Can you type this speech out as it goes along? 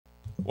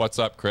What's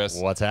up, Chris?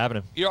 What's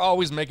happening? You're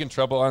always making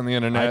trouble on the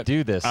internet. I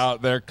do this.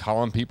 Out there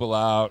calling people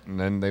out, and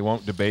then they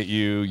won't debate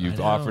you.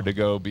 You've offered to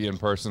go be in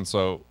person,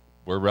 so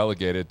we're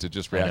relegated to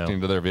just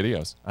reacting to their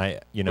videos.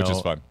 Which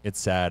is fun.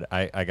 It's sad.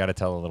 I got to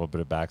tell a little bit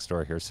of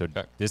backstory here. So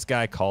this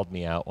guy called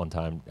me out one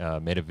time,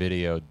 made a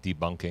video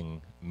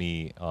debunking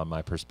me on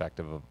my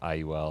perspective of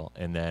IUL,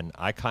 and then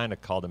I kind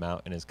of called him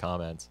out in his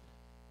comments,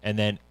 and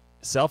then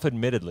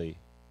self-admittedly,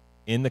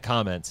 in the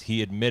comments,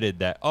 he admitted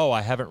that, oh,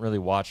 I haven't really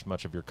watched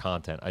much of your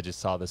content. I just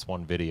saw this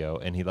one video,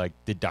 and he like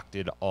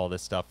deducted all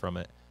this stuff from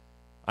it.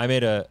 I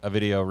made a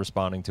video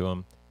responding to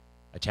him.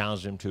 I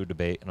challenged him to a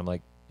debate, and I'm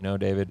like, you know,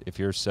 David, if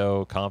you're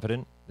so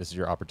confident, this is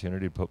your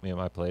opportunity to put me in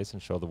my place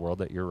and show the world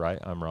that you're right,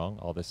 I'm wrong,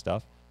 all this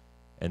stuff.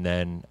 And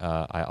then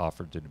I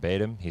offered to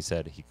debate him. He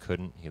said he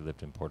couldn't. He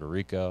lived in Puerto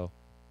Rico.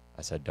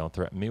 I said, don't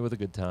threaten me with a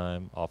good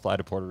time. I'll fly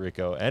to Puerto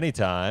Rico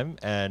anytime.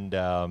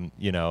 And,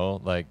 you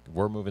know, like,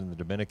 we're moving to the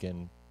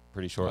Dominican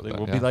pretty shortly.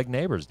 We'll be like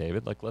neighbors,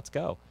 David. Like, let's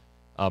go.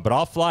 But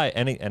I'll fly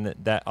and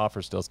that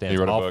offer still stands. He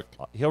wrote a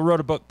book. He wrote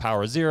a book,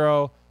 Power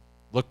Zero,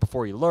 Look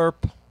Before You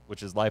Lerp,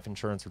 which is life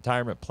insurance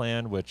retirement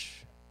plan,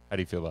 which, how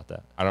do you feel about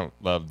that? I don't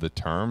love the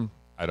term.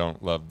 I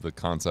don't love the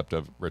concept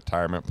of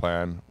retirement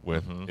plan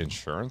with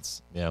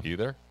insurance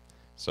either.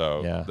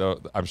 So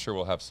I'm sure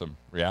we'll have some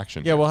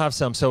reaction. Yeah, we'll have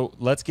some. So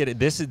let's get it.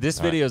 This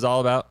video is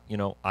all about, you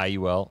know,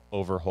 IUL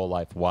over whole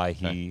life, why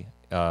he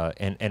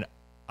and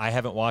I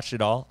haven't watched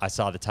it all. I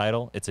saw the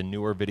title. It's a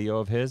newer video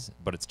of his,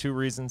 but it's 2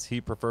 reasons he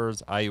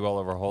prefers IUL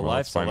over whole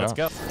life. So let's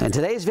go. In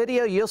today's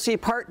video, you'll see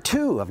part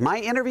 2 of my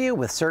interview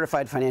with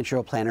certified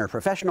financial planner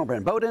professional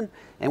Brent Bowden,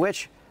 in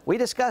which we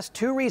discuss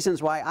 2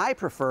 reasons why I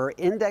prefer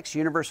Index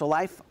Universal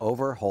Life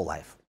over whole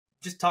life.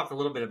 Just talk a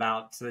little bit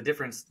about the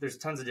difference. There's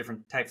tons of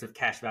different types of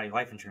cash value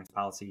life insurance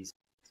policies.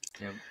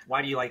 You know,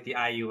 why do you like the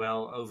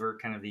IUL over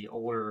kind of the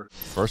older?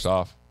 First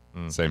off,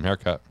 same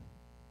haircut.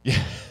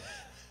 Yeah,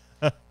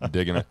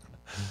 digging it.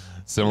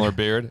 Similar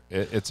beard.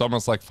 It's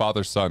almost like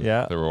father-son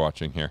that we're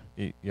watching here.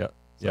 Yep.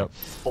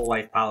 Whole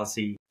life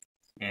policy,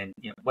 and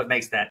you know what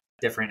makes that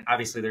different.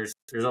 Obviously, there's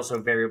also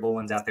variable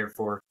ones out there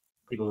for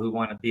people who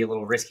want to be a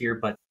little riskier,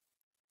 but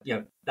you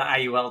know the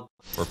IUL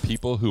for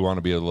people who want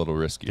to be a little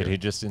riskier. Did he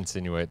just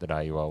insinuate that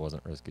IUL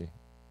wasn't risky?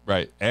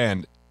 Right,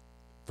 and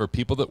for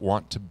people that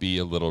want to be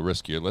a little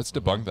riskier, let's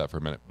debunk that for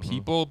a minute.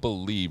 People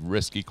believe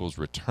risk equals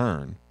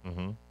return.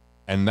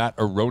 And that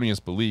erroneous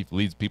belief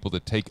leads people to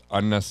take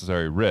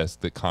unnecessary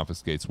risk that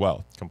confiscates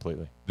wealth.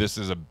 Completely. This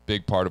is a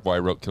big part of why I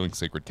wrote Killing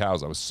Sacred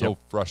Cows. I was so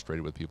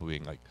frustrated with people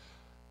being like,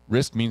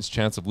 risk means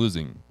chance of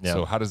losing.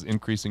 So how does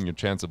increasing your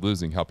chance of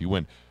losing help you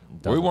win?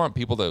 We want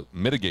people to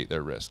mitigate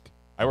their risk.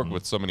 I work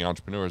with so many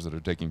entrepreneurs that are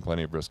taking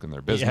plenty of risk in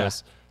their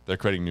business. They're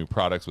creating new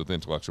products with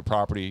intellectual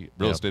property.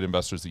 Real estate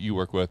investors that you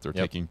work with, they're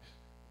taking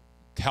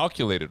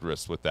calculated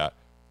risks with that.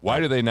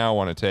 Why do they now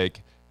want to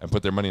take and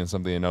put their money in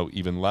something they know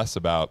even less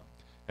about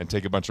and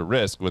take a bunch of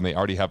risk when they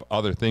already have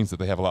other things that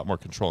they have a lot more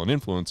control and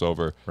influence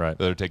over that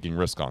they're taking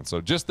risk on?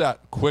 So just that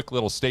quick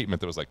little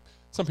statement that was like,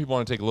 some people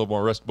want to take a little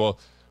more risk. Well,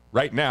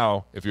 right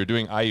now, if you're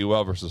doing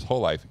IUL versus whole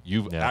life,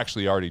 you've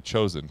actually already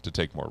chosen to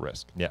take more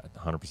risk. Yeah,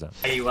 100%.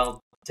 IUL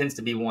tends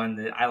to be one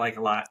that I like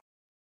a lot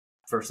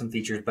for some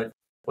features, but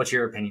what's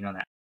your opinion on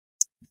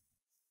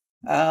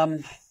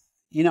that?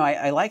 You know,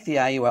 I like the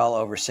IUL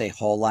over, say,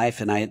 whole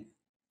life, and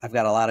I've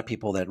got a lot of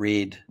people that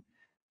read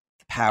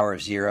The Power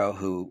of Zero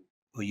who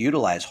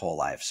utilize whole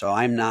life. So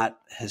I'm not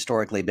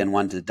historically been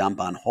one to dump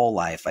on whole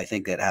life. I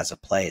think it has a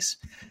place.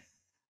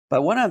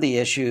 But one of the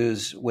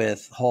issues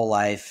with whole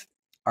life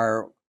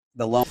are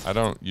the loan. I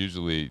don't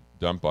usually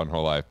dump on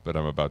whole life, but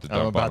I'm about to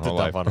dump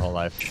on whole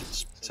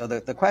life. So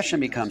the question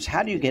becomes,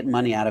 how do you get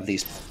money out of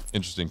these?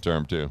 Interesting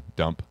term too,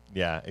 dump.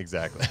 Yeah,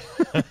 exactly.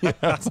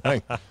 It's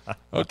like,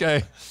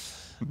 okay.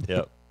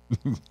 Yep.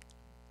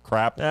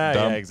 Crap, dump,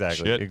 yeah,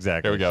 exactly. shit.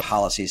 Exactly. There we go.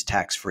 Policies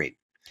tax-free.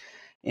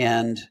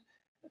 And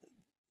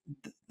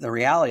the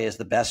reality is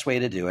the best way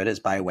to do it is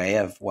by way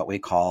of what we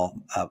call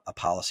a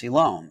policy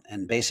loan.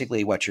 And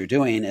basically what you're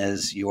doing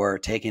is you're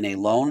taking a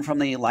loan from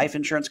the life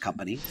insurance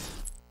company.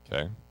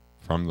 Okay.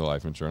 From the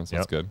life insurance.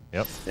 That's good.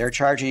 Yep. They're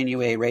charging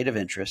you a rate of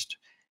interest.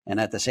 And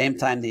at the same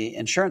time, the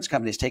insurance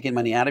company is taking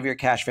money out of your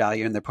cash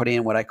value and they're putting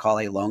in what I call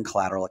a loan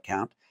collateral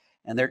account.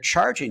 And they're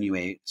charging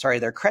you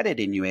they're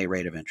crediting you a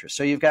rate of interest.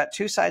 So you've got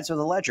 2 sides of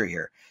the ledger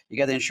here. You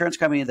got the insurance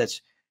company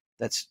that's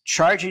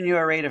charging you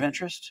a rate of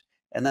interest,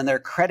 and then they're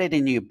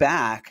crediting you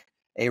back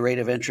a rate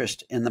of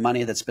interest in the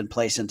money that's been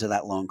placed into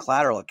that loan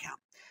collateral account.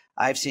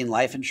 I've seen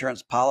life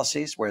insurance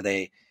policies where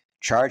they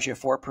charge you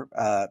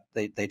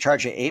they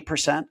charge you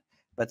 8%,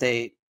 but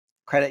they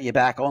credit you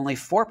back only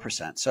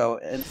 4%. So,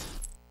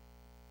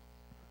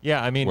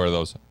 yeah, I mean, where are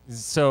those?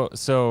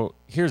 So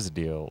here's the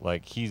deal.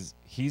 Like he's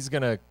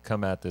gonna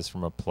come at this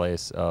from a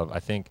place of, I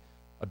think,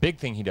 a big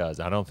thing he does.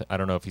 I don't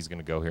know if he's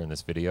gonna go here in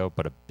this video,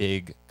 but a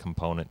big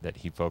component that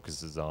he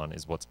focuses on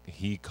is what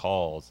he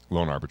calls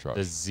loan arbitrage,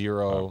 the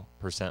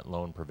 0%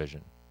 loan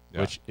provision,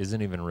 which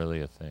isn't even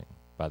really a thing,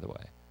 by the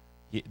way.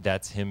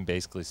 That's him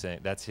basically saying,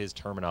 that's his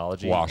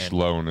terminology. Wash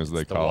loan, as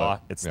they call it.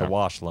 It's the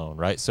wash loan,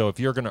 right? So if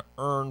you're going to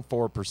earn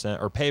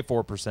 4% or pay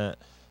 4%,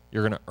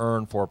 you're going to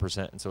earn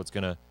 4%, and so it's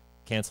going to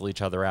cancel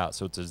each other out.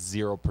 So it's a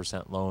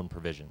 0% loan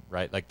provision,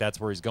 right? Like that's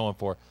where he's going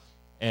for.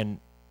 And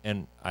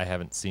I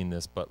haven't seen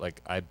this, but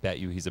like I bet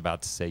you he's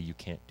about to say you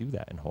can't do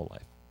that in whole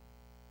life.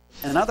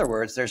 In other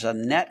words, there's a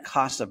net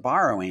cost of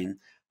borrowing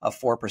of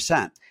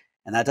 4%.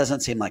 And that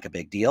doesn't seem like a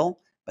big deal,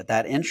 but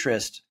that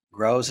interest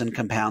grows and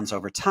compounds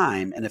over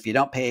time. And if you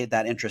don't pay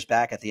that interest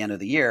back at the end of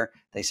the year,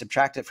 they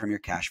subtract it from your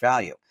cash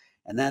value.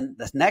 And then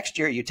the next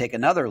year you take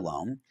another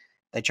loan,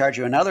 they charge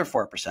you another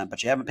 4%,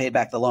 but you haven't paid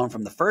back the loan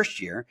from the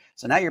first year.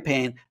 So now you're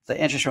paying the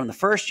interest from the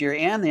first year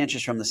and the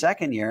interest from the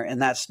second year.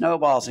 And that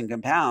snowballs and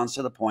compounds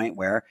to the point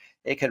where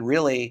it could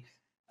really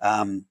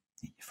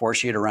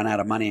force you to run out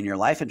of money in your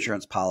life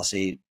insurance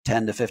policy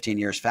 10 to 15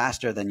 years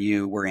faster than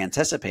you were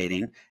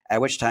anticipating,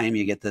 at which time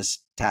you get this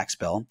tax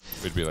bill.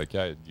 We'd be like,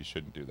 yeah, you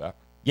shouldn't do that.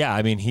 Yeah,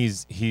 I mean,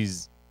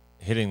 he's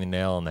hitting the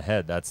nail on the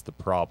head. That's the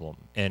problem.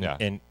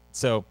 And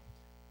so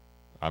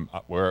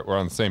we're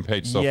on the same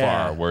page so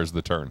far. Where's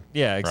the turn?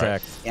 Yeah,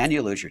 exactly. Right? And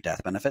you lose your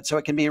death benefit, so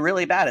it can be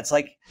really bad. It's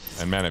like,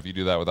 and man, if you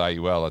do that with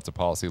IUL, it's a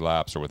policy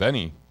lapse, or with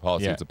any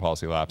policy, it's a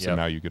policy lapse, and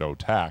now you could owe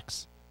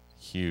tax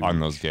on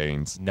those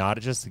gains. Not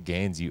just the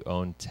gains, you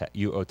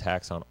owe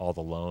tax on all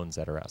the loans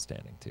that are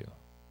outstanding too.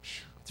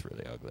 It's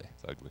really ugly.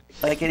 It's ugly.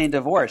 Like getting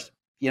divorced.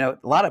 You know,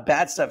 a lot of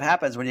bad stuff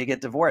happens when you get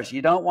divorced.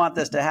 You don't want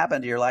this to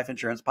happen to your life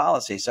insurance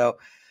policy. So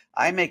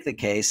I make the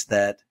case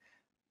that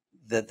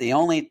the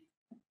only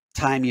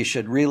time you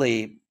should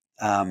really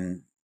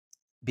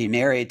be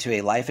married to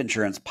a life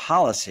insurance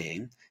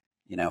policy,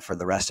 you know, for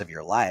the rest of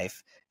your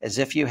life, is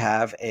if you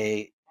have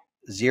a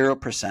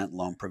 0%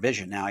 loan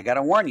provision. Now, I got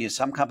to warn you,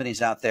 some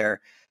companies out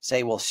there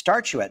say we'll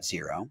start you at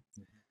 0,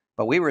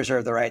 but we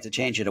reserve the right to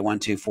change it to 1,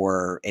 2, 4,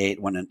 or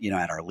 8 when, you know,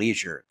 at our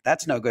leisure.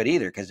 That's no good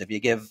either, because if you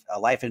give a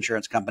life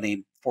insurance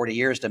company 40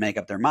 years to make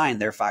up their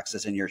mind, their fox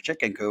is in your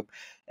chicken coop.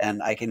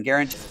 And I can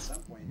guarantee at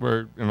some point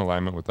we're in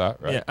alignment with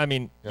that, right? Yeah, I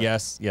mean,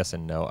 yes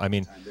and no. I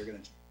mean,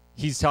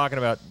 he's talking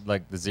about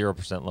like the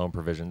 0% loan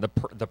provision.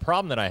 The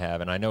problem that I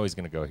have, and I know he's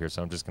going to go here,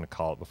 so I'm just going to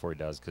call it before he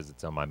does because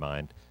it's on my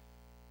mind.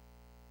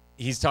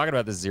 He's talking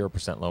about the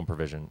 0% loan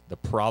provision. The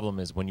problem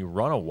is when you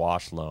run a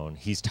wash loan,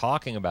 he's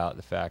talking about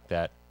the fact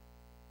that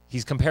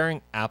he's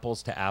comparing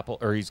apples to apple,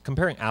 or he's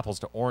comparing apples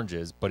to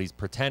oranges, but he's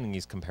pretending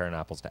he's comparing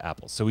apples to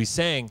apples. So he's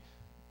saying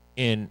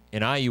in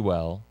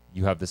IUL,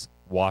 you have this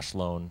wash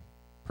loan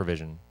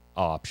provision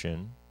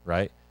option,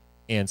 right?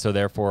 And so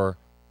therefore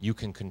you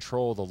can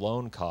control the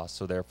loan costs,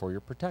 so therefore you're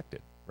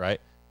protected, right?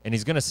 And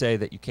he's going to say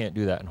that you can't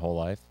do that in whole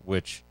life,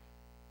 which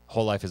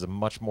whole life is a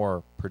much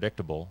more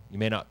predictable. You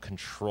may not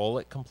control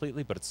it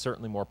completely, but it's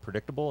certainly more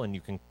predictable, and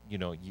you can, you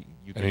know, you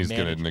can. And he's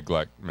going to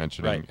neglect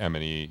mentioning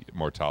M&E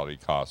mortality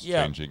costs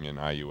changing in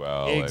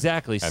IUL,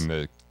 exactly, and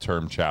the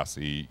term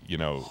chassis, you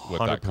know,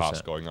 with 100%. That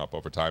cost going up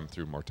over time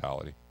through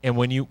mortality. And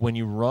when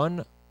you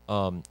run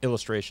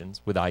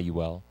illustrations with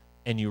IUL,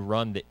 and you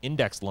run the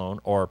index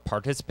loan or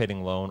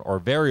participating loan or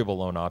variable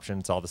loan option,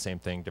 it's all the same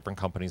thing. Different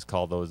companies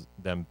call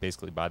them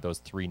basically by those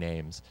 3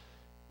 names.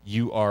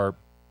 You are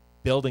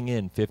building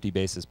in 50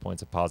 basis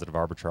points of positive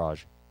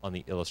arbitrage on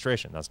the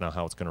illustration. That's not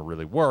how it's going to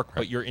really work,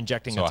 but you're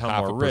injecting a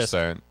ton more risk.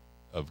 0.5%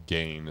 of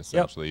gain,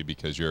 essentially,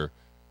 because you're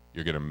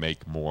going to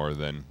make more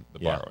than the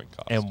borrowing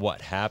cost. And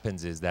what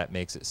happens is that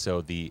makes it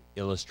so the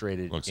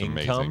illustrated income,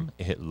 amazing.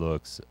 It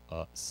looks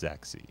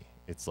sexy.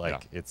 It's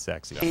like it's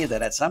sexy.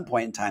 That at some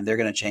point in time they're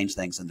going to change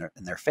things in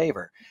their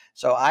favor.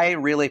 So I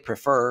really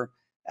prefer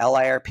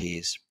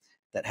LIRPs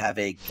that have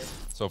a.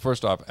 So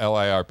first off,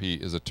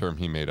 LIRP is a term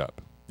he made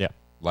up. Yeah.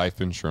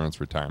 Life Insurance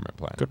Retirement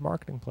Plan. Good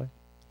marketing play.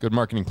 Good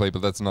marketing play,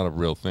 but that's not a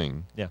real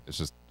thing. Yeah. It's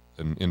just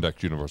an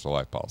indexed universal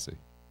life policy.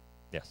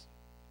 Yes.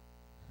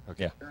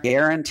 Okay.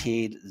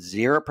 Guaranteed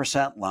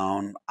 0%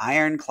 loan,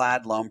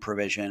 ironclad loan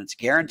provision. It's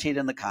guaranteed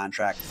in the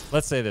contract.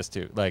 Let's say this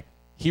too. Like,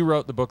 he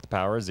wrote the book, The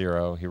Power of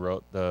Zero. He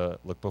wrote the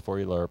Look Before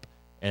You Lerp.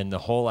 And the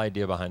whole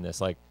idea behind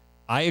this, like,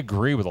 I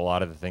agree with a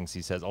lot of the things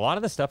he says. A lot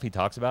of the stuff he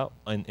talks about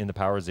in The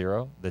Power of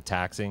Zero, the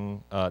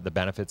taxing, the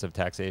benefits of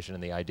taxation,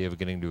 and the idea of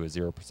getting to a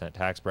 0%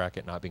 tax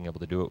bracket, not being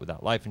able to do it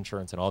without life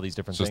insurance and all these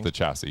different things. It's just the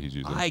chassis he's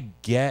using.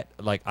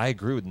 I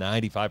agree with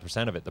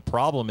 95% of it. The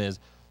problem is,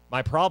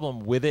 my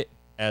problem with it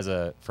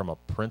from a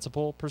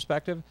principal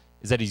perspective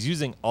is that he's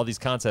using all these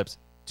concepts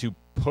to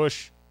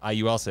push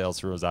IUL sales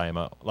through his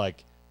IMO.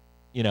 Like,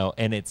 you know,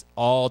 and it's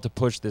all to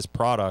push this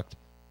product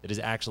that is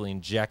actually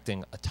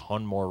injecting a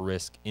ton more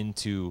risk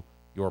into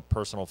your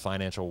personal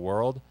financial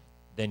world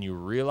than you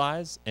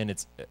realize, and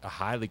it's a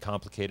highly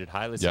complicated,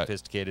 highly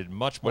sophisticated,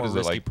 much more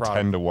risky product. What is it,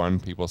 like 10 to 1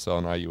 people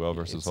selling IUL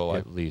versus whole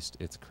life? At least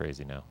it's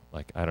crazy now.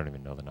 Like, I don't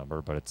even know the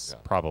number, but it's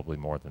probably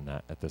more than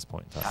that at this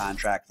point in time.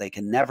 Contract, they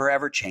can never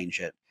ever change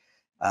it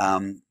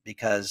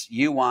because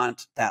you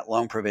want that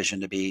loan provision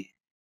to be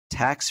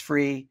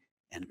tax-free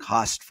and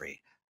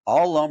cost-free.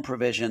 All loan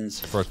provisions.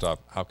 First off,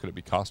 how could it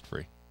be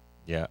cost-free?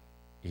 Yeah.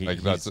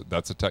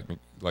 That's a technique.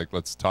 Like,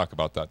 let's talk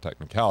about that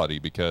technicality,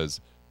 because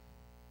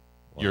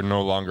you're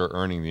no longer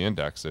earning the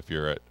index if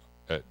you're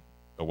at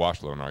a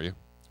wash loan, are you?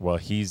 Well,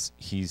 he's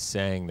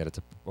saying that it's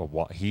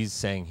he's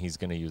saying he's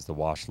going to use the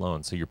wash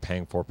loan. So you're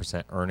paying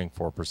 4%, earning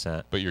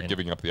 4%. But you're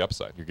giving up the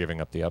upside. You're giving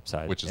up the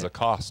upside. Which is a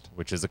cost.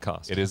 Which is a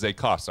cost. It is a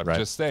cost. I'm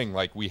just saying,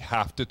 like, we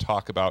have to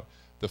talk about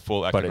the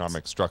full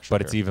economic structure.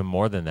 But it's even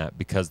more than that,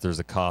 because there's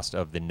a cost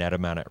of the net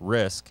amount at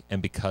risk,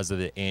 and because of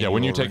the annual. Yeah,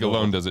 when you take a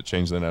loan, does it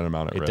change the net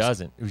amount at risk? It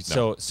doesn't.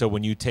 No. So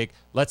when you take,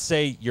 let's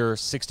say you're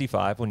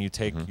 65, when you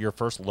take your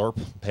first LERP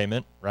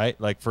payment, right?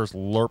 Like first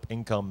LERP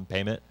income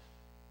payment,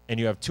 and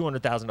you have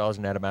 $200,000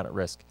 net amount at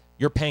risk.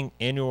 You're paying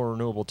annual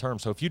renewable term.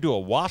 So if you do a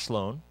wash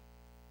loan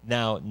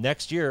now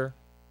next year,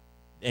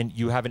 and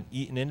you haven't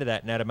eaten into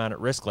that net amount at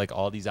risk like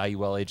all these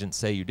IUL agents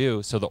say you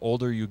do, so the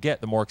older you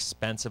get, the more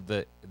expensive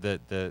the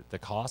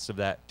cost of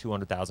that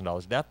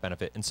 $200,000 death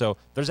benefit. And so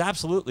there's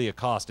absolutely a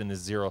cost in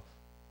this 0%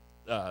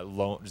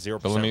 loan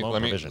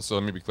provision. So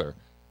let me be clear.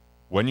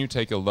 When you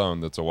take a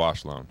loan that's a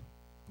wash loan,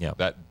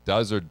 that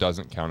does or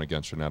doesn't count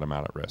against your net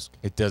amount at risk.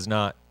 It does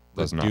not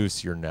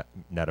reduce your net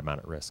amount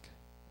at risk.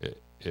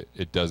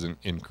 It doesn't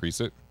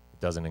increase it. It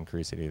doesn't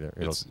increase it either.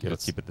 It'll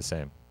keep it the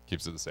same.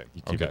 Keeps it the same.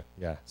 Okay.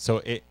 Yeah.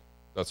 So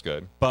that's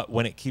good. But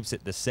when it keeps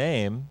it the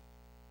same,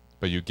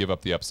 but you give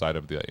up the upside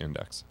of the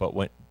index.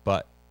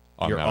 But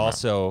you're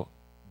also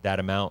that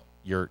amount.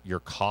 Your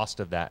cost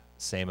of that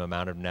same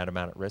amount of net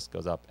amount at risk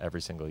goes up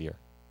every single year.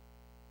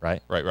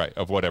 Right. Right.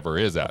 Of whatever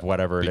is at.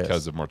 Whatever it is.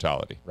 Because of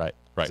mortality. Right.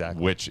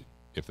 Exactly. Which,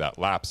 if that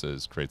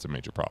lapses, creates a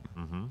major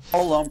problem.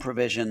 Whole loan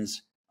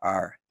provisions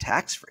are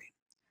tax-free,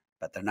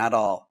 but they're not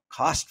all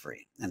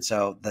cost-free. And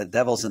so the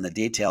devil's in the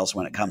details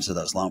when it comes to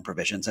those loan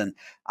provisions. And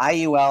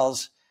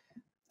IULs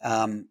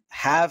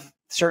have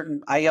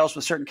certain IULs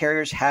with certain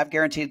carriers have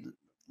guaranteed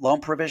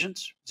loan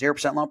provisions,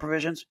 0% loan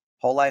provisions.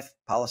 Whole life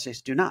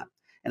policies do not.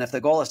 And if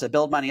the goal is to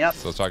build money up.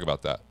 So let's talk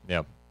about that.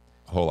 Yeah.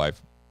 Whole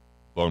life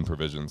loan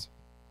provisions,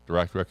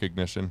 direct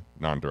recognition,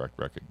 non-direct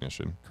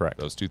recognition. Correct.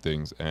 Those two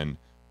things, and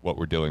what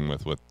we're dealing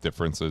with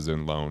differences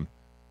in loan,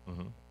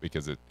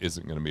 because it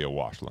isn't going to be a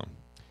wash loan.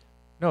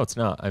 No, it's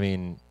not. I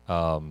mean,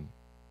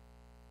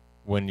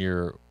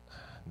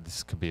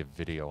 this could be a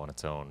video on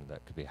its own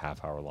that could be a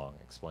half hour long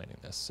explaining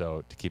this.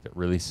 So to keep it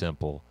really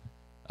simple,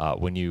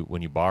 when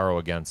you borrow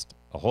against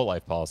a whole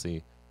life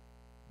policy,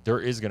 there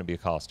is going to be a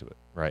cost to it,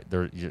 right?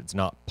 It's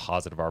not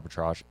positive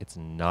arbitrage. It's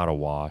not a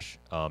wash.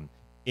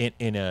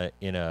 In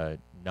a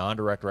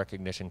non-direct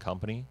recognition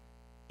company,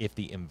 if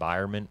the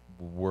environment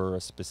were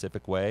a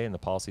specific way and the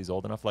policy is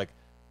old enough, like,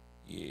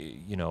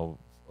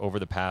 over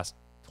the past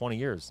 20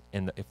 years,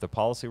 and if the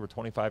policy were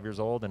 25 years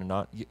old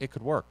and it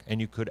could work,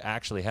 and you could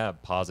actually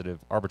have positive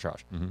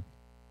arbitrage.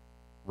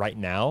 Right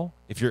now,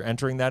 if you're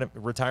entering that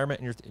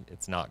retirement,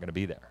 it's not going to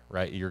be there,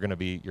 right? You're going to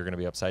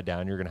be upside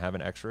down. You're going to have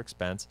an extra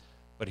expense.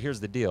 But here's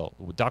the deal.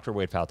 Dr.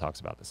 Wade Pfau talks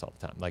about this all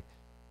the time. Like,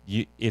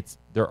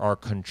 there are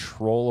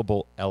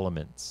controllable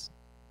elements,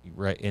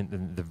 right?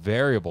 And the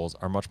variables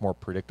are much more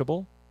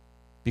predictable,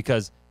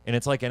 and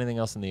it's like anything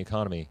else in the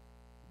economy.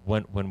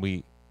 When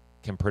we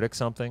can predict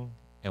something,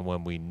 and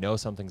when we know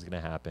something's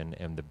going to happen,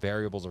 and the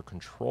variables are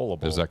controllable,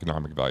 there's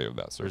economic value of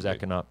that. There's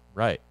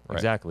right,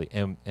 exactly.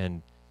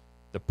 And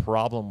the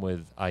problem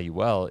with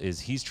IUL is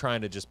he's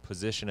trying to just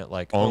position it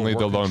like only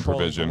the loan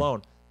provision,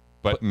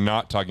 but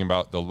not talking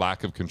about the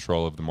lack of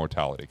control of the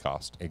mortality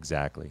cost.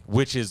 Exactly,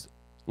 which is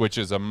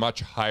a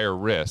much higher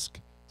risk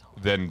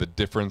than the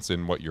difference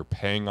in what you're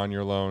paying on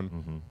your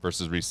loan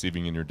versus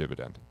receiving in your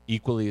dividend.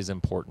 Equally as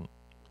important.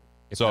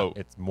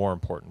 It's more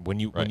important when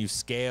you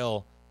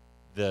scale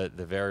the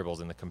variables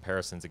and the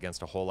comparisons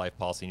against a whole life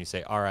policy, and you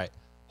say, all right,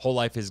 whole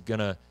life is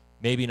gonna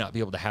maybe not be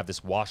able to have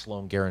this wash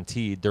loan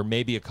guaranteed. There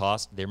may be a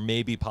cost, there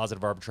may be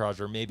positive arbitrage,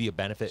 there may be a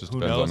benefit. Just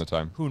depends on the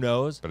time. Who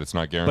knows? But it's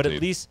not guaranteed. But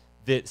at least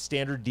the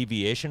standard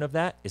deviation of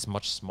that is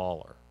much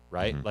smaller,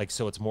 right? Like,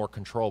 so it's more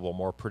controllable,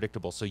 more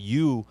predictable. So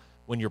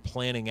when you're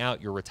planning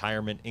out your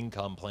retirement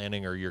income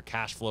planning or your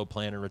cash flow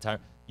plan and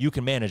retirement, you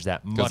can manage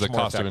that much more effectively.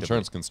 Because the cost of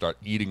insurance can start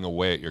eating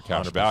away at your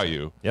cash 100%.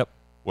 value. Yep.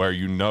 Where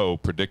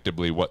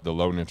predictably what the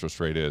loan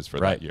interest rate is for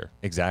that year.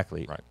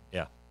 Exactly. Right.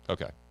 Yeah.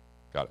 Okay.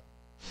 Got it.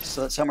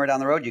 So that somewhere down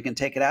the road, you can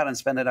take it out and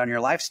spend it on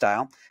your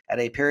lifestyle at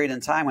a period in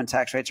time when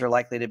tax rates are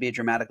likely to be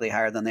dramatically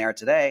higher than they are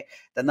today.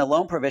 Then the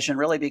loan provision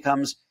really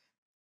becomes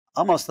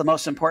almost the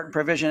most important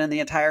provision in the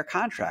entire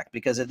contract,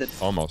 because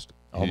almost.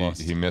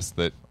 He missed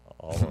that.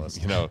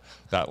 Almost.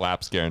 That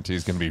lapse guarantee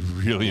is going to be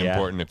really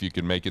important if you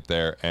can make it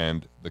there,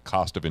 and the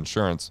cost of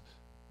insurance,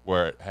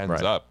 where it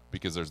ends up,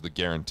 because there's the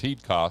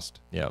guaranteed cost,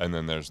 and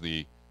then there's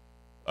the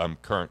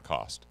current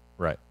cost.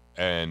 Right.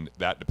 And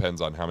that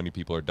depends on how many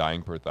people are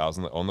dying per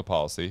 1,000 that own the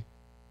policy.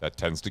 That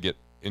tends to get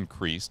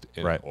increased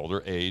in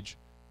older age.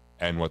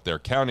 And what they're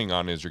counting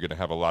on is you're going to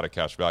have a lot of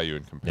cash value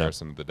in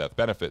comparison to the death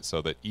benefit,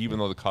 so that even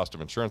though the cost of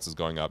insurance is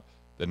going up,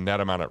 the net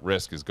amount at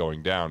risk is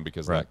going down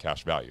because of that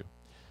cash value.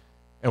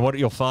 And what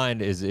you'll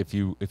find is if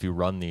you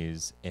run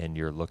these and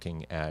you're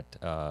looking at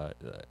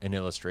an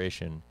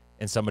illustration,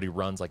 and somebody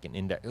runs like an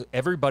index.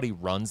 Everybody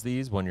runs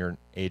these when you're an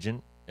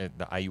agent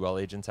the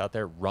IUL agents out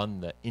there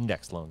run the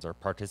index loans or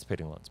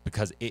participating loans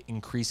because it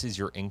increases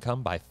your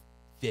income by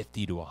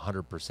 50 to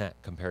 100%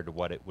 compared to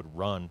what it would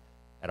run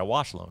at a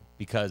wash loan.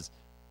 Because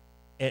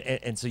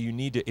and so you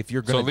need to, if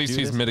you're going to, so at least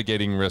he's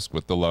mitigating risk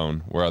with the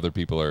loan where other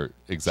people are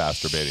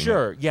exacerbating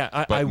sure it. Yeah,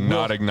 but I will,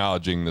 not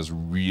acknowledging this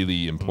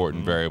really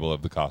important variable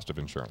of the cost of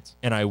insurance.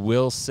 And I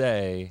will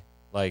say,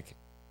 like,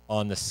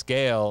 on the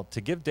scale, to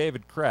give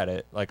David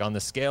credit, like on the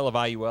scale of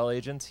IUL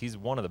agents, he's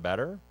one of the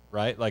better,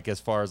 right? Like as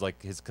far as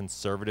like his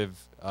conservative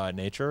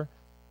nature,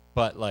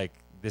 but like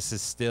this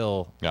is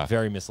still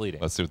very misleading.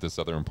 Let's see what this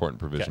other important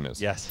provision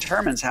is. Yes.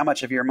 Determines how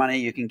much of your money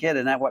you can get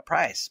and at what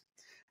price.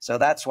 So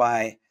that's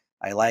why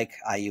I like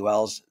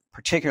IULs,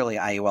 particularly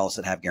IULs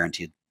that have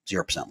guaranteed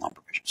 0% loan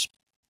provisions.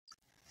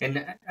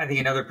 And I think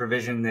another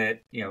provision that,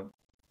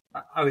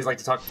 I always like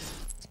to talk.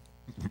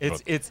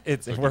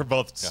 It's we're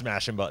both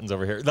smashing buttons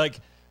over here. Like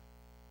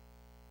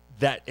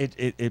that,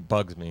 it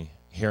bugs me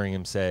hearing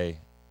him say,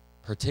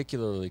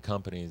 particularly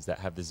companies that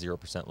have the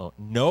 0% loan.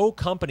 No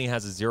company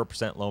has a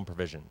 0% loan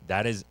provision.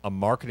 That is a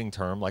marketing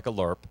term like a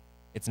LERP.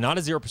 It's not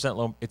a 0%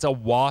 loan. It's a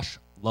wash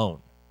loan.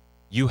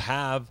 You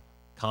have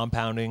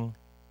compounding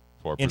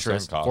 4%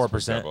 interest, cost,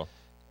 4%,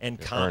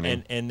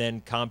 and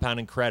then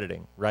compounding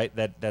crediting, right?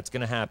 That's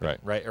going to happen,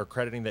 right? Or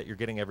crediting that you're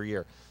getting every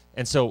year.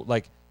 And so,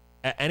 like,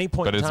 at any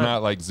point but in it's time,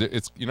 not like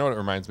it's, you know what it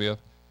reminds me of?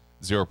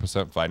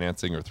 0%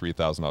 financing or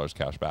 $3,000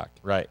 cash back.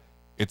 Right.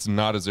 It's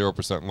not a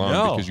 0%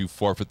 loan because you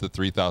forfeit the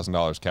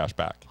 $3,000 cash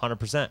back.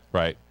 100%.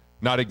 Right.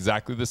 Not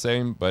exactly the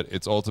same, but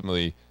it's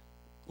ultimately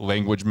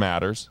language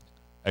matters.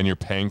 And you're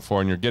paying for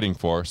and you're getting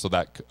for, so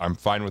that I'm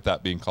fine with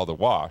that being called a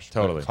wash.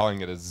 Totally. But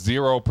calling it a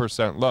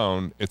 0%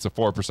 loan, it's a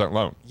 4%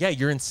 loan. Yeah,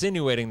 you're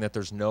insinuating that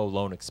there's no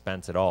loan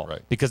expense at all.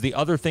 Right. Because the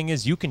other thing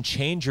is you can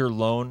change your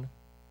loan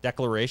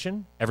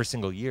declaration every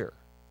single year,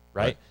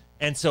 right?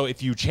 And so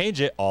if you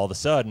change it, all of a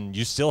sudden,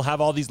 you still have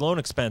all these loan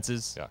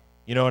expenses. Yeah.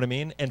 You know what I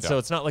mean? And so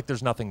it's not like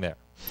there's nothing there.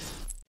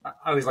 I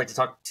always like to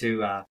talk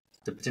to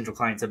potential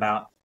clients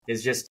about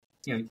is just,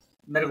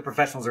 medical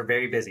professionals are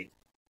very busy.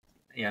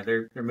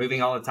 They're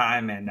moving all the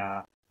time and,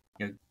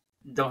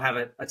 don't have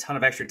a ton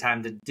of extra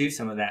time to do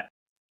some of that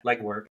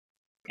legwork.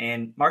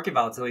 And market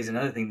volatility is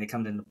another thing that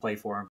comes into play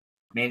for them.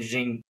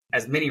 Managing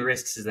as many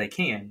risks as they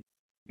can.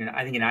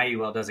 I think an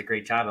IUL does a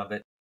great job of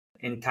it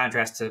in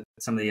contrast to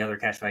some of the other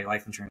cash value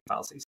life insurance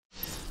policies.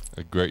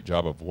 A great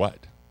job of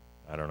what?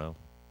 I don't know.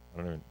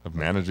 Of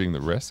managing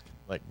the risk?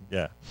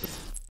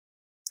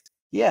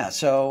 Yeah.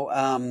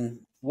 So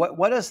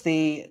what does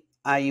the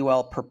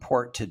IUL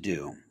purport to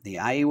do? The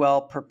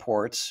IUL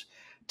purports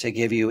to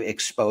give you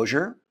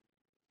exposure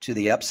to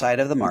the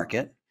upside of the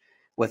market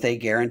with a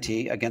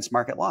guarantee against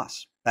market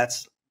loss.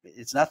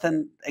 It's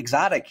nothing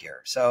exotic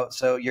here. So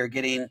you're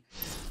getting.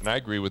 And I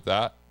agree with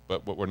that.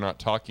 But what we're not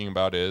talking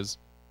about is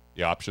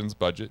the options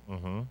budget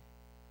and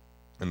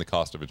the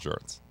cost of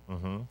insurance.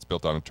 It's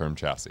built on a term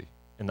chassis.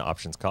 And the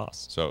options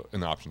cost. So, in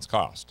the options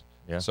cost.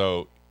 Yeah.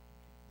 So,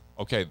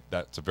 okay,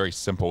 that's a very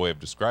simple way of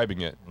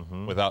describing it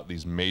without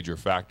these major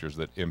factors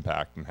that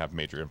impact and have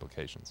major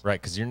implications. Right,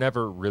 because you're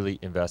never really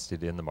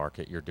invested in the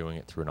market. You're doing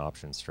it through an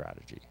options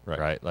strategy,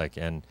 right? Like,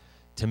 and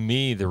to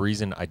me, the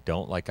reason I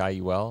don't like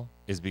IUL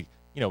is, we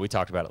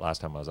talked about it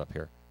last time I was up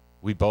here.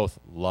 We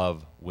both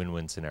love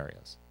win-win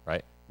scenarios,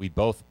 right? We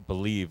both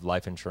believe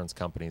life insurance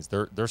companies,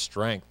 their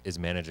strength is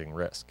managing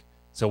risk.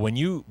 So when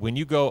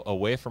you go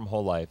away from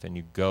whole life and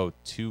you go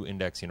to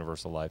index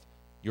universal life,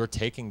 you're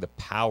taking the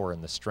power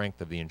and the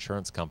strength of the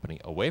insurance company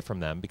away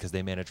from them because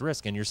they manage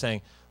risk. And you're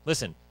saying,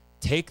 listen,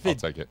 take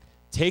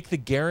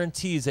the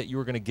guarantees that you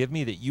were going to give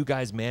me that you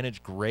guys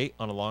manage great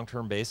on a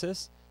long-term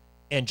basis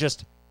and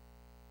just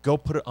go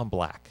put it on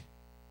black.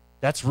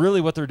 That's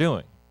really what they're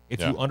doing if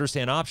you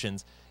understand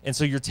options. And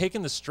so you're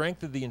taking the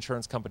strength of the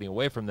insurance company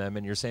away from them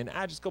and you're saying,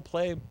 just go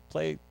play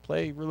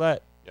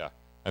roulette. Yeah.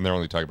 And they're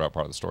only talking about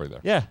part of the story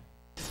there. Yeah.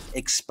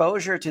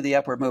 Exposure to the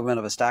upward movement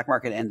of a stock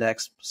market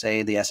index,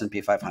 say the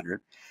S&P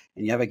 500,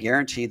 and you have a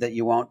guarantee that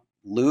you won't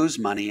lose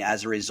money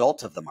as a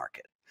result of the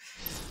market.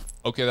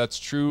 Okay, that's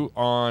true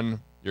on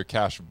your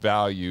cash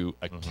value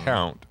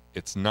account.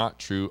 It's not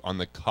true on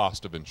the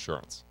cost of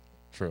insurance.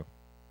 True.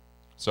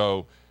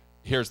 So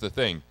here's the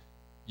thing.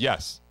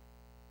 Yes,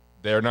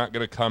 they're not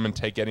going to come and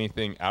take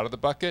anything out of the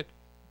bucket,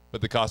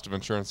 but the cost of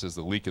insurance is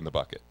the leak in the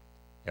bucket.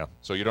 Yeah.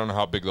 So you don't know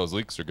how big those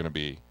leaks are going to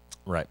be.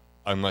 Right.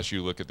 Unless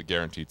you look at the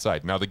guaranteed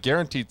side. Now, the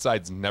guaranteed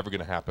side's never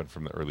going to happen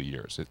from the early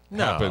years. It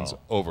happens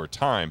over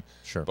time.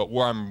 Sure. But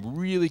where I'm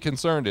really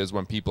concerned is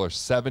when people are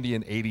 70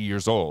 and 80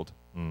 years old,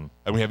 and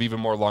we have even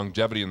more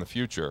longevity in the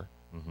future,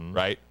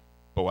 right?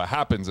 But what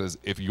happens is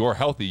if you're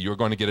healthy, you're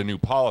going to get a new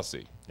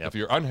policy. Yep. If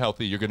you're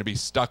unhealthy, you're going to be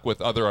stuck with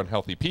other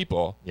unhealthy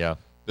people. Yeah.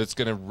 That's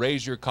going to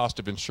raise your cost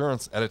of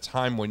insurance at a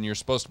time when you're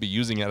supposed to be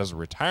using it as a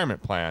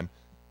retirement plan,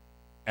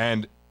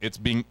 and it's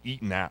being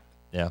eaten at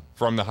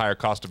from the higher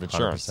cost of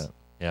insurance. 100%.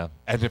 Yeah.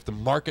 And if the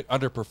market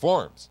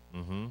underperforms,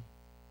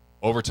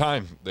 over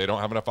time, they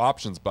don't have enough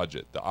options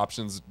budget. The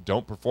options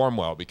don't perform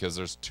well because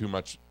there's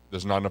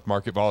not enough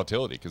market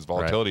volatility because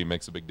volatility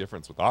makes a big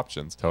difference with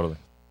options. Totally.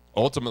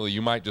 ultimately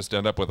you might just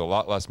end up with a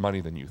lot less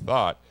money than you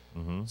thought.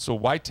 So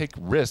why take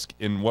risk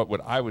in what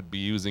I would be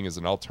using as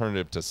an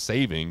alternative to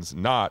savings,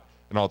 not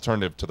an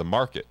alternative to the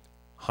market?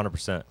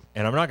 100%.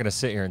 And I'm not going to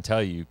sit here and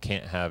tell you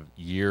can't have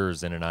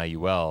years in an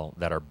IUL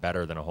that are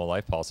better than a whole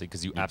life policy,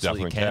 because you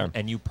absolutely can,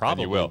 and you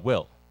probably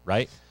will,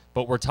 right?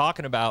 But we're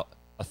talking about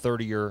a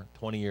 30-year,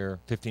 20-year,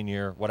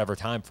 15-year, whatever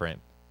time frame.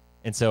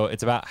 And so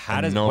it's about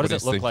what does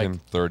it look like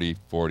 30,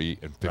 40,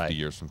 and 50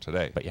 years from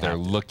today. But they're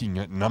looking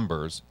at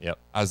numbers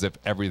as if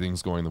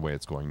everything's going the way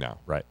it's going now.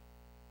 Right.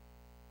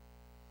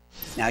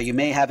 Now, you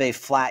may have a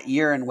flat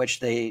year in which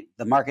the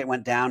market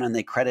went down and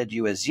they credited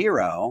you a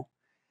zero,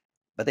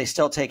 but they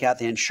still take out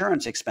the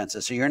insurance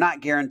expenses. So you're not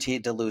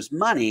guaranteed to lose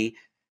money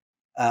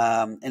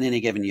in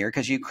any given year,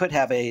 because you could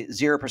have a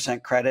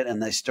 0% credit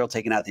and they're still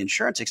taking out the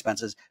insurance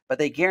expenses, but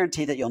they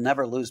guarantee that you'll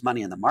never lose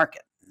money in the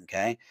market.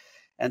 Okay.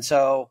 And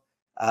so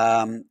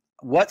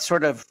what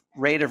sort of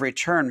rate of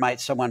return might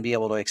someone be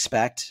able to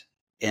expect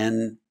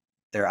in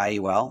their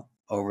IUL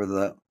over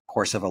the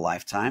course of a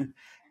lifetime?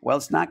 Well,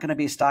 it's not going to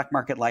be stock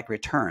market-like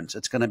returns.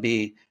 It's going to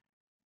be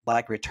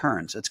like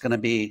returns. It's going to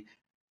be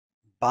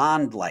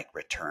bond-like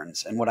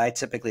returns. And what I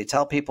typically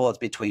tell people is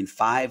between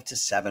 5 to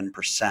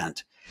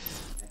 7%.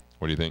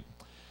 What do you think?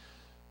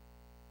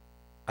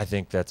 I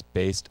think that's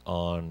based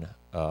on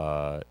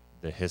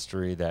the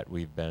history that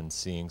we've been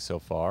seeing so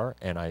far.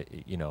 And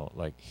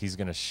he's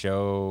going to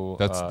show.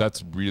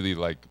 That's really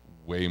like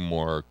way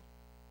more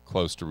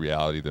close to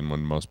reality than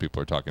when most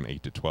people are talking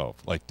 8 to 12.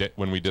 Like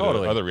when we did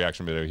another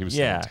reaction video, he was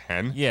saying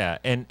 10. Yeah,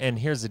 and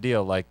here's the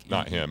deal, like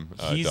not him,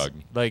 he's, Doug.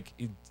 Like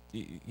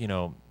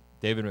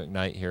David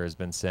McKnight here has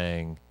been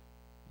saying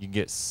you can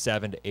get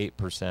 7 to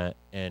 8%,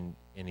 and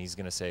he's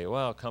going to say,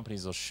 well,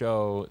 companies will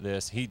show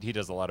this. He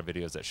does a lot of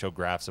videos that show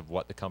graphs of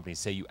what the companies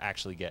say you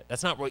actually get.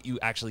 That's not what you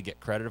actually get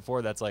credited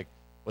for. That's like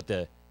what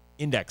the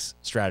index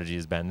strategy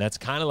has been. That's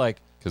kind of like,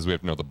 because we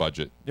have to know the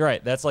budget. You're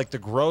right. That's like the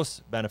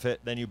gross benefit.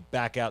 Then you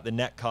back out the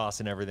net costs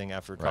and everything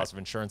after cost of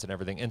insurance and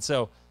everything. And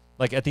so,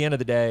 like at the end of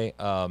the day,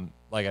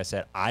 like I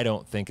said, I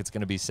don't think it's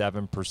going to be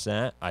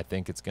 7%. I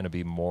think it's going to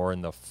be more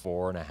in the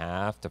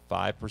 4.5% to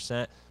 5%.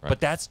 Right. But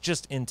that's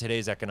just in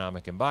today's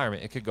economic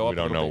environment. It could go up. We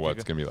don't know what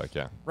it's going to be like.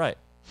 Yeah. Right.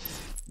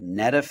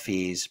 Net of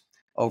fees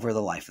over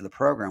the life of the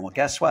program. Well,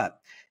 guess what?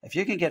 If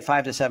you can get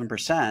 5 to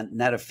 7%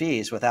 net of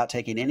fees without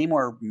taking any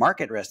more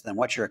market risk than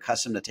what you're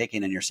accustomed to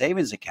taking in your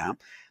savings account,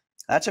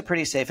 that's a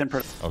pretty safe and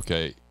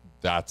okay,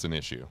 that's an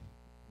issue.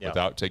 Yep.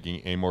 Without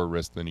taking any more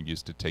risk than you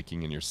used to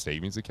taking in your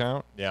savings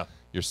account. Yeah.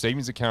 Your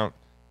savings account,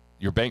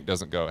 your bank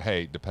doesn't go,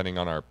 hey, depending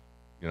on our,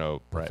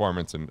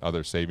 performance and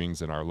other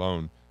savings in our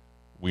loan,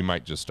 we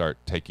might just start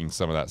taking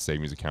some of that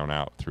savings account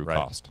out through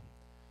cost.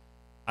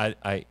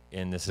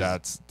 And this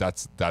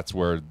that's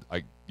where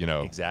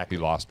exactly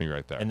he lost me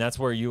right there. And that's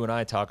where you and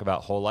I talk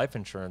about whole life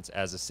insurance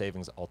as a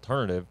savings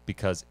alternative,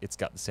 because it's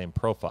got the same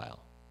profile.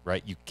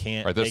 Right, you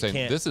can't. Right, they're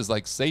saying this is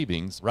like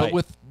savings, but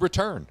with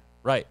return.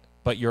 Right,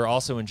 but you're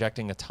also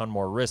injecting a ton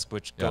more risk,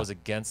 which goes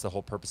against the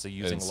whole purpose of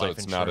using life insurance.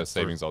 So it's not a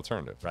savings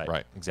alternative.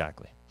 Right,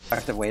 exactly.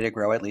 Effective way to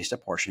grow at least a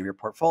portion of your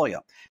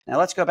portfolio. Now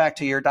let's go back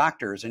to your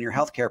doctors and your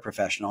healthcare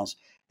professionals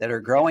that are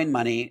growing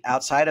money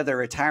outside of their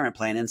retirement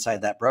plan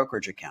inside that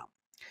brokerage account,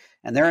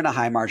 and they're in a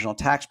high marginal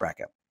tax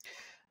bracket.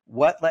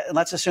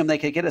 Let's assume they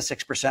could get a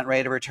 6%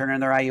 rate of return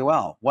in their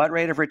IUL. What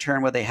rate of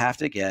return would they have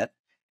to get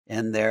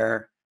in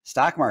their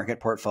stock market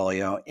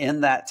portfolio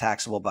in that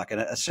taxable bucket,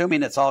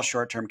 assuming it's all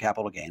short-term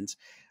capital gains?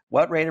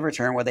 What rate of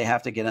return would they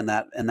have to get in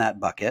that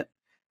bucket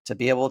to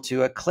be able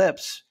to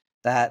eclipse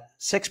that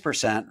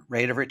 6%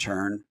 rate of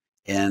return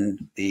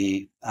in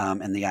the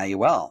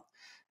IUL?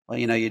 Well,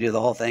 you do the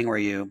whole thing where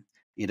you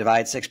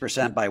divide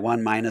 6% by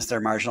 1 minus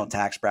their marginal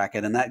tax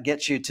bracket, and that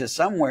gets you to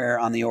somewhere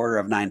on the order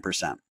of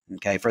 9%.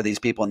 Okay, for these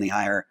people in the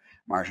higher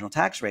marginal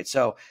tax rate.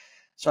 So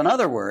in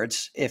other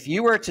words, if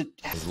you were to...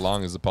 As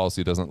long as the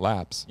policy doesn't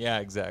lapse. Yeah,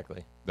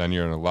 exactly. Then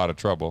you're in a lot of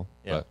trouble.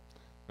 Yeah. But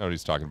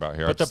nobody's talking about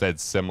here. I've said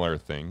similar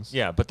things.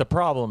 Yeah, but the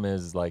problem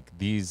is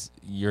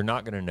you're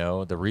not going to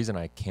know. The reason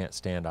I can't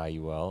stand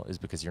IUL is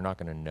because you're not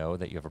going to know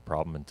that you have a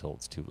problem until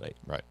it's too late.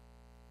 Right.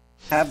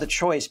 Have the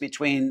choice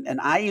between an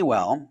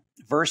IUL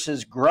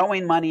versus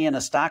growing money in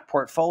a stock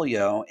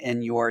portfolio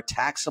in your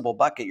taxable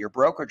bucket, your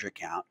brokerage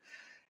account.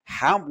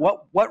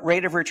 What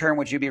rate of return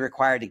would you be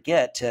required to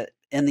get to,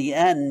 in the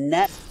end,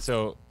 net?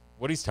 So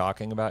what he's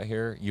talking about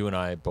here, you and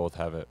I both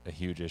have a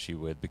huge issue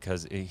with,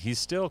 because he's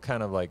still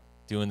kind of like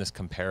doing this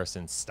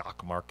comparison,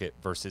 stock market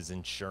versus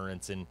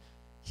insurance, and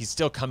he's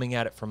still coming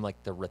at it from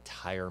like the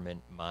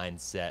retirement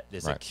mindset,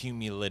 this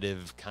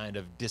accumulative kind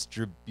of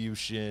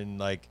distribution,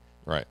 like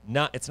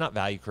it's not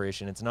value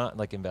creation, it's not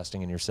like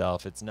investing in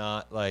yourself, it's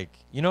not like,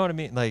 you know what I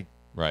mean, like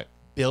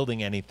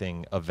building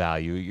anything of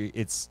value.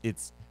 It's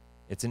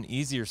an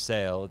easier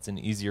sale, it's an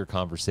easier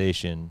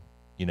conversation.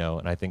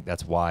 And I think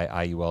that's why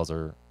IULs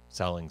are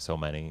selling so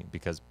many,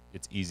 because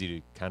it's easy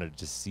to kind of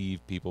deceive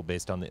people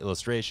based on the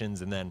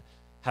illustrations and then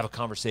have a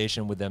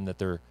conversation with them that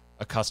they're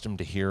accustomed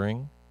to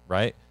hearing,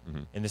 right?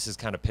 Mm-hmm. And this is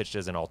kind of pitched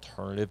as an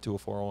alternative to a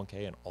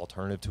 401k, an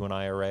alternative to an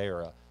IRA,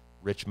 or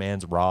rich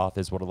man's Roth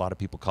is what a lot of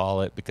people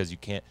call it, because you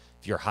can't,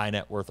 if you're a high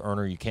net worth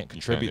earner, you can't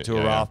contribute to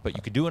a Roth, but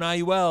you could do an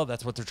IUL.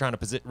 That's what they're trying to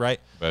position, right?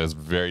 But it's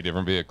very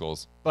different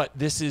vehicles. But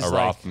this is a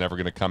Roth never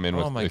going to come in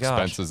with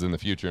expenses in the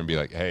future and be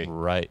like, hey,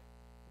 right.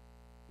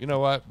 You know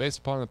what? Based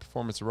upon the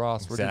performance of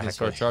Roth, we're going to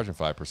start charging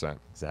 5%.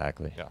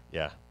 Exactly.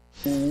 Yeah.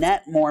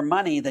 Net more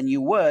money than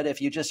you would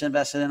if you just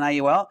invested in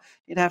IUL.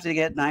 You'd have to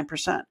get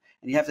 9%, and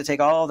you have to take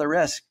all the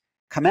risk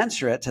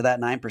commensurate to that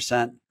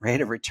 9%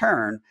 rate of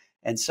return.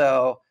 And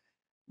so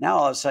now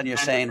all of a sudden you're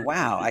saying,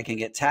 wow, I can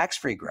get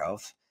tax-free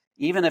growth.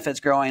 Even if it's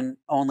growing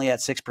only at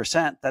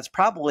 6%, that's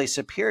probably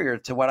superior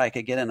to what I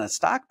could get in a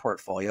stock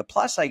portfolio.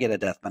 Plus I get a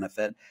death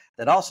benefit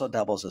that also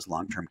doubles as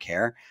long-term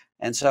care.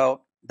 And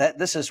so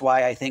this is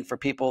why I think for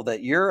people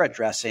that you're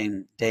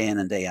addressing day in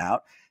and day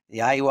out, the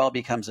IUL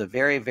becomes a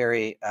very,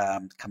 very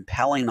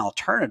compelling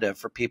alternative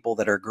for people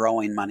that are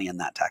growing money in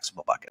that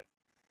taxable bucket.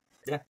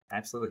 Yeah,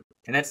 absolutely.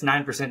 And that's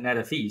 9% net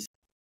of fees.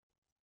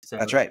 So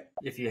that's right.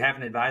 If you have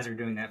an advisor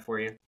doing that for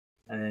you,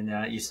 and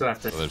then you still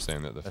have to. So they're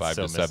saying that the 5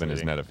 to 7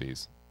 is net of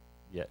fees.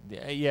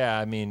 Yeah.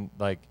 I mean,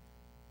 like,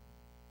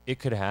 it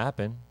could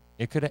happen.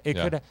 It could.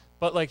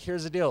 But like,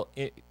 here's the deal.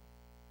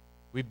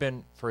 We've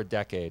been for a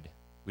decade.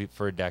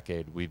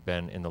 We've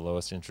been in the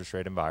lowest interest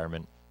rate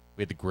environment.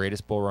 We had the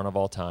greatest bull run of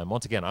all time.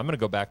 Once again, I'm going to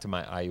go back to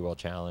my IUL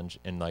challenge,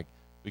 and like,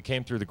 we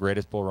came through the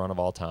greatest bull run of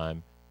all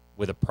time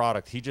with a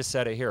product. He just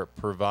said it here,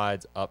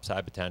 provides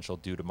upside potential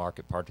due to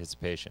market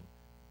participation,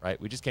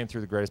 right? We just came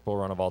through the greatest bull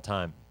run of all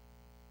time.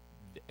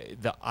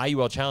 The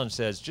IUL challenge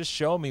says, just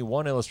show me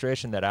one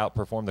illustration that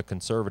outperformed the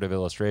conservative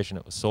illustration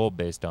it was sold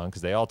based on,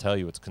 because they all tell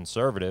you it's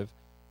conservative.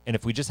 And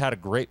if we just had a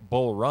great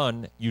bull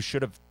run, you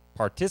should have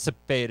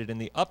participated in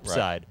the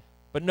upside. Right.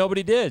 But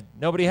nobody did.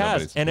 Nobody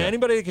has. And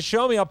anybody that can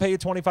show me, I'll pay you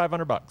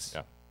 $2,500.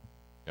 Yeah.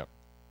 Yep.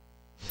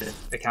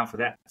 To account for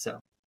that. So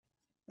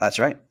that's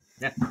right.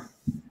 Yeah.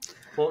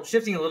 Well,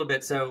 shifting a little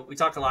bit. So we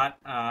talked a lot,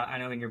 I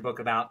know in your book,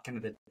 about kind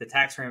of the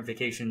tax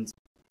ramifications,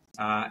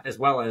 as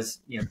well as,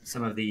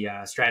 some of the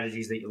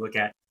strategies that you look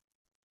at.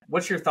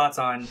 What's your thoughts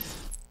on?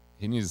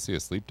 He needs to see a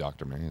sleep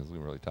doctor, man. He's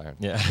really tired.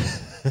 Yeah.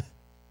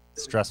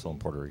 Stressful in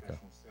Puerto Rico.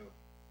 So,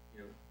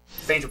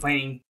 financial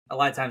planning a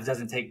lot of times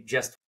doesn't take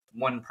just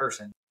one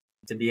person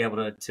to be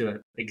able to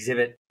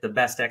exhibit the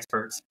best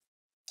experts.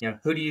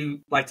 Who do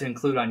you like to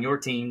include on your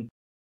team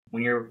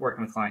when you're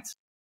working with clients?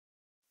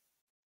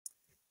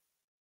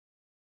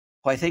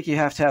 Well, I think you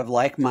have to have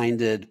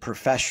like-minded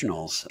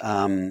professionals.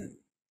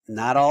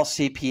 Not all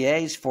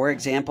CPAs, for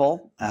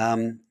example,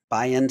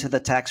 buy into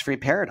the tax-free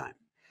paradigm.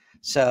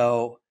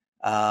 So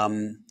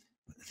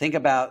think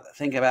about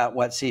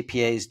what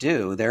CPAs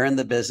do. They're in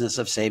the business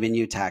of saving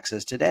you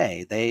taxes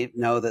today. They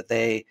know that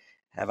they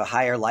have a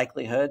higher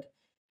likelihood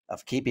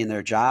of keeping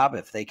their job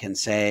if they can,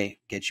 say,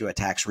 get you a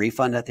tax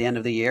refund at the end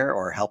of the year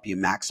or help you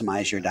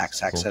maximize your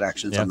tax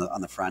deductions on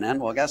the front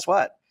end. Well, guess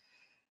what?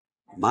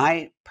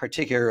 My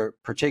particular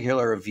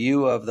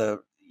view of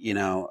the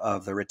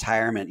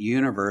retirement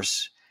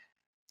universe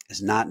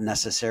is not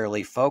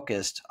necessarily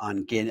focused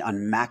on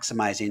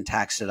maximizing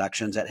tax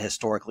deductions at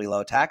historically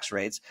low tax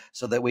rates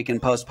so that we can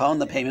postpone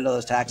the payment of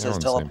those taxes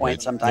till a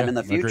point sometime in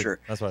the future.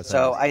 That's what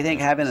so I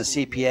think having a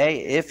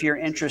CPA, if you're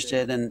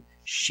interested in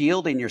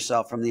shielding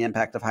yourself from the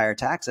impact of higher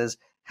taxes,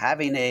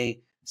 having a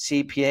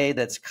CPA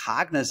that's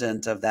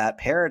cognizant of that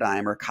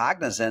paradigm or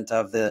cognizant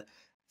of the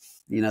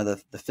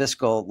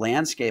fiscal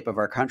landscape of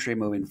our country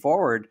moving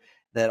forward,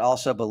 that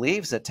also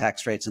believes that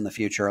tax rates in the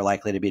future are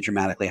likely to be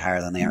dramatically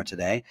higher than they are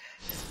today.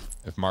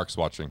 If Mark's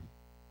watching,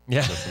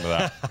 listen to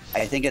that.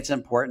 I think it's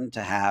important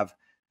to have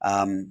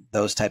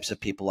those types of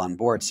people on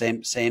board.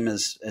 Same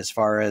as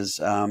far as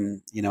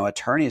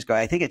attorneys go.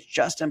 I think it's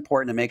just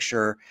important to make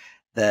sure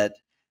that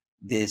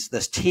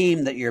this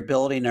team that you're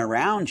building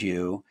around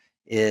you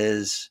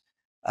is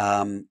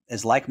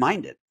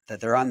like-minded, that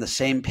they're on the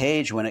same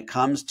page when it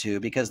comes to,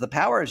 because the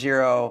Power of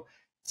Zero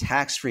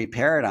tax-free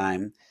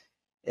paradigm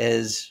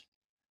is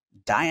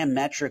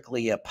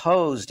diametrically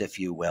opposed, if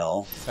you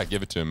will. I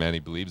give it to him, man.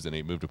 He believes in it.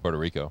 He moved to Puerto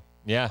Rico.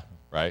 Yeah.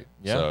 Right?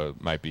 Yeah. So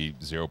it might be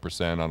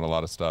 0% on a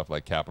lot of stuff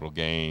like capital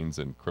gains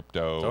and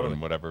crypto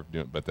and whatever.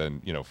 But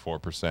then,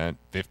 4%,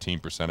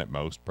 15% at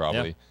most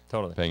probably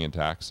paying in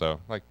tax.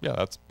 So,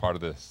 that's part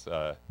of this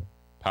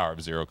Power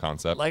of Zero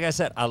concept. Like I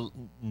said,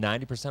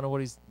 90% of what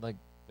he's like,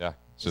 it's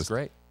just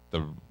great.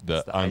 The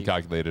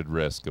uncalculated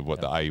risk of what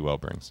the IUL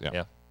brings.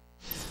 Yeah.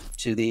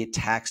 To the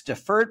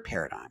tax-deferred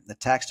paradigm. The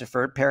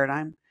tax-deferred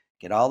paradigm,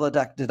 get all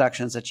the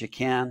deductions that you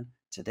can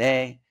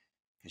today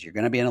because you're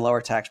going to be in a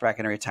lower tax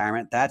bracket in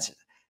retirement. That's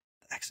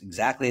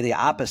exactly the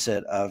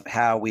opposite of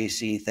how we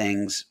see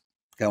things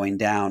going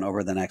down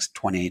over the next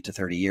 20 to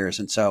 30 years.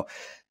 And so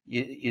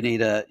you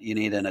need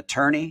an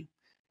attorney,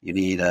 you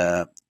need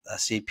a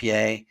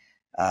CPA,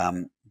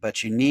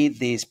 but you need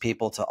these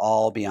people to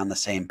all be on the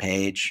same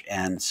page.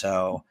 And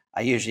so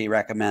I usually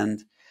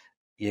recommend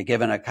you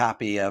giving a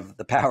copy of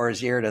The Power of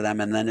Zero to them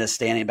and then just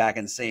standing back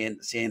and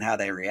seeing how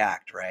they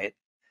react, right?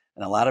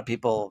 And a lot of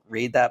people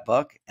read that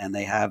book and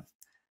they have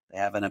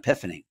an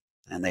epiphany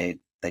and they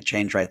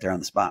change right there on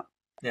the spot.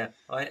 Yeah,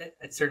 well,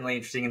 it's certainly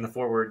interesting in the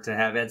foreword to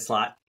have Ed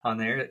Slott on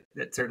there.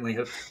 That certainly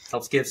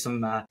helps give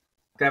some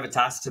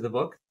gravitas to the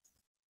book.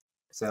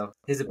 So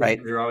his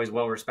opinions are always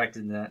well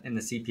respected in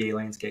the CPA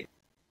landscape.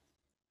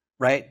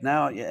 Right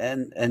now,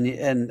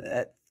 and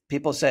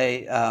people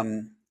say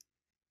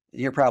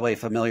you're probably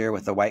familiar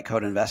with the White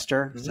Coat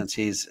Investor, since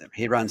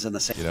he runs in the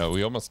same. You know,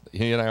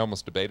 he and I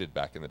almost debated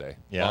back in the day,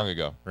 long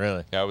ago.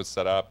 Really? Yeah, I was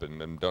set up,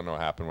 and don't know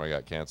what happened when I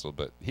got canceled.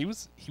 But he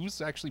was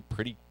actually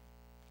pretty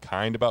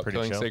kind about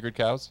killing sacred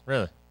cows.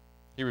 Really?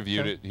 He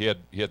reviewed it. He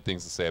had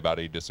things to say about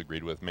it he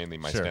disagreed with, mainly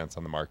my stance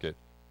on the market.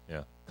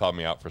 Yeah. Called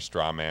me out for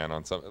straw man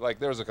on something. Like,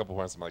 there was a couple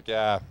points I'm like,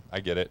 yeah, I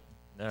get it.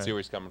 See where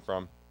he's coming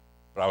from.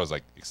 But I was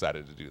like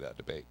excited to do that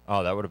debate.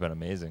 Oh, that would have been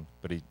amazing.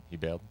 But he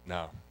bailed?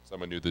 No.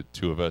 Someone knew the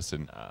two of us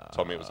and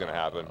told me it was going to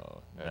happen.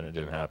 And it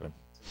didn't happen.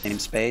 Same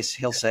space.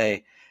 He'll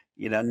say,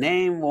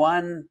 name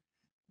one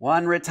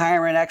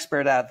retirement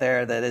expert out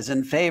there that is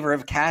in favor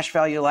of cash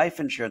value life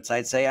insurance.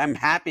 I'd say, I'm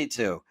happy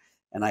to.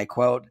 And I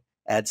quote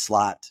Ed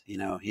Slott.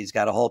 He's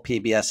got a whole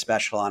PBS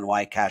special on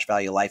why cash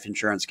value life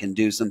insurance can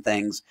do some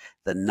things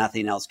that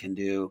nothing else can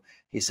do.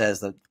 He says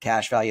that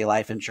cash value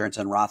life insurance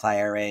and Roth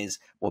IRAs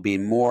will do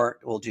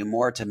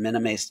more to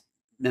minimize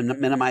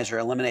or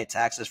eliminate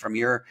taxes from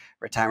your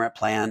retirement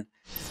plan.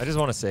 I just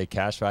want to say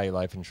cash value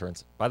life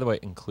insurance, by the way,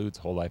 includes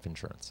whole life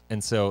insurance.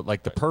 And so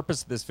like the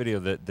purpose of this video,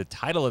 the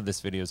title of this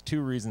video is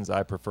 2 reasons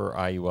I prefer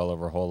IUL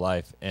over whole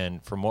life.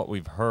 And from what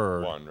we've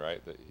heard,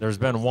 there's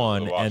been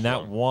one, and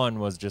that one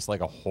was just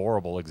like a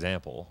horrible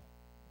example,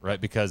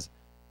 right? Because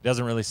it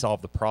doesn't really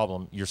solve the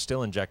problem. You're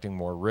still injecting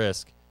more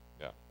risk.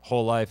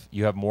 Whole life,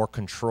 you have more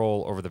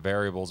control over the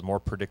variables,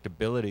 more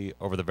predictability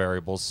over the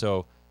variables.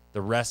 So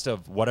the rest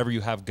of whatever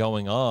you have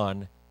going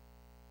on,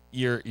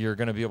 you're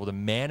going to be able to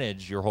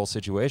manage your whole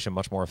situation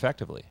much more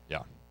effectively.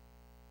 Yeah.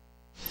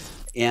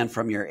 And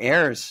from your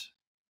heirs,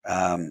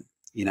 from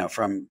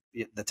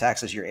the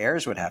taxes your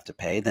heirs would have to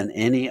pay than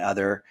any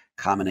other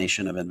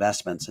combination of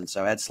investments. And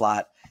so Ed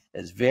Slott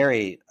is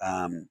very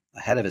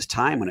ahead of his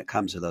time when it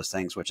comes to those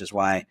things, which is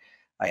why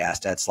I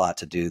asked Ed Slott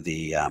to do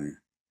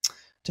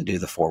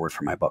the foreword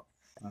for my book.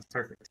 That's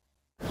perfect.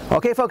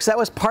 Okay, folks, that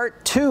was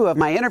part 2 of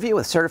my interview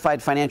with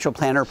certified financial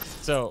planner.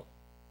 So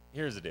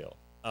here's the deal.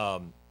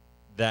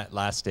 That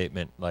last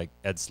statement, like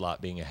Ed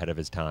Slott being ahead of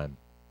his time,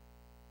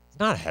 it's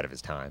not ahead of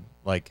his time.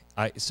 Like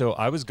I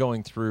was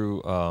going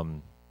through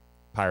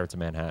Pirates of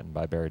Manhattan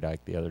by Barry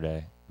Dyke the other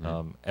day.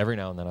 Every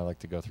now and then I like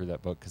to go through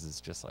that book because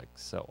it's just like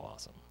so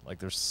awesome. Like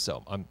there's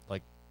so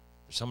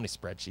many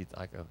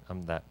spreadsheets.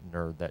 I'm that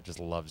nerd that just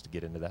loves to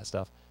get into that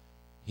stuff.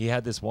 He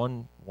had this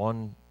one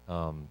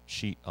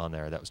sheet on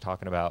there that was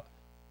talking about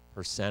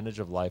percentage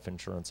of life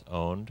insurance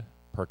owned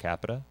per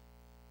capita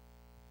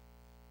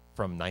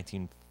from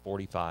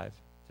 1945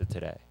 to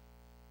today.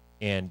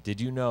 And did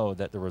you know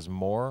that there was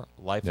more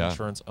life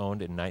insurance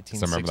owned in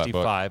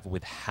 1965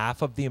 with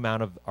half of the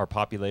amount of our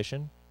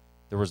population?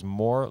 There was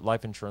more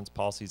life insurance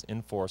policies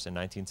in force in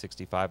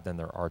 1965 than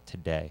there are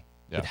today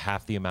with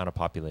half the amount of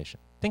population.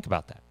 Think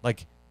about that.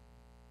 Like,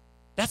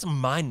 that's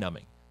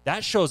mind-numbing.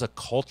 That shows a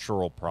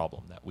cultural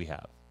problem that we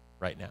have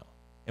right now.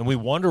 And we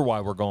wonder why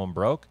we're going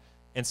broke.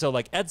 And so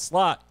like Ed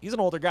Slott, he's an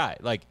older guy.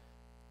 Like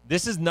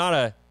this is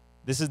not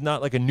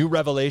like a new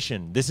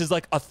revelation. This is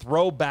like a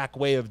throwback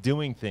way of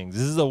doing things.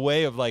 This is a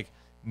way of like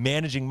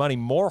managing money.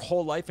 More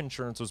whole life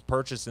insurance was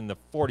purchased in the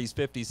 40s,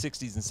 50s,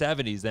 60s, and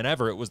 70s than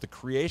ever. It was the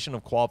creation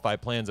of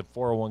qualified plans of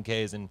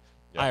 401ks and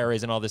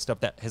IRAs and all this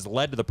stuff that has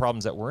led to the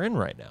problems that we're in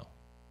right now.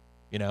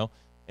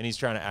 And he's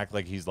trying to act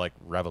like he's like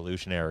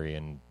revolutionary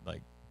and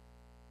like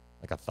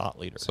a thought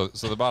leader. So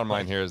the bottom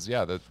line here is,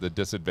 the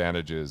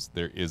disadvantage is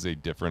there is a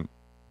different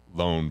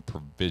loan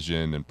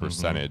provision and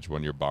percentage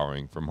when you're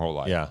borrowing from whole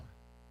life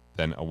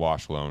than a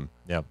wash loan.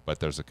 Yeah. But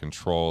there's a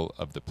control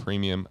of the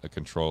premium, a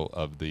control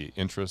of the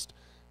interest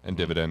and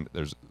dividend.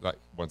 There's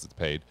once it's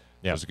paid,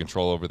 there's a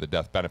control over the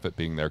death benefit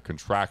being there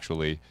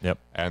contractually. Yep.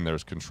 And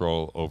there's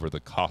control over the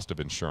cost of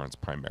insurance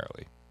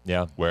primarily.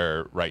 Yeah.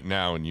 Where right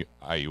now in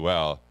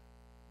IUL,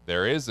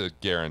 there is a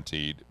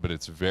guaranteed, but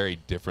it's very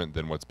different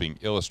than what's being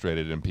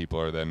illustrated, and people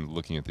are then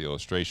looking at the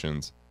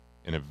illustrations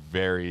in a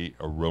very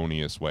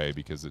erroneous way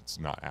because it's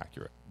not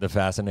accurate. The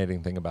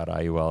fascinating thing about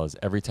IUL is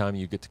every time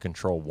you get to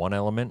control one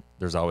element,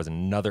 there's always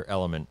another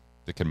element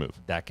that can move.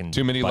 That can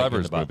too many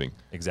levers moving.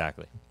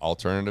 Exactly.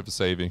 Alternative to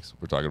savings.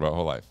 We're talking about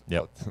whole life.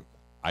 Yep.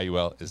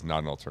 IUL is not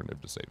an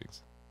alternative to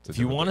savings. If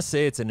you want to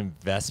say it's an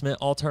investment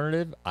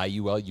alternative,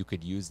 IUL, you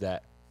could use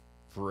that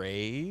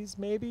phrase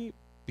maybe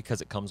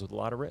because it comes with a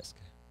lot of risk.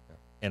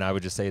 And I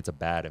would just say it's a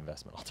bad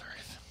investment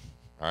alternative.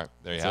 All right.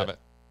 There you have it.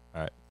 All right.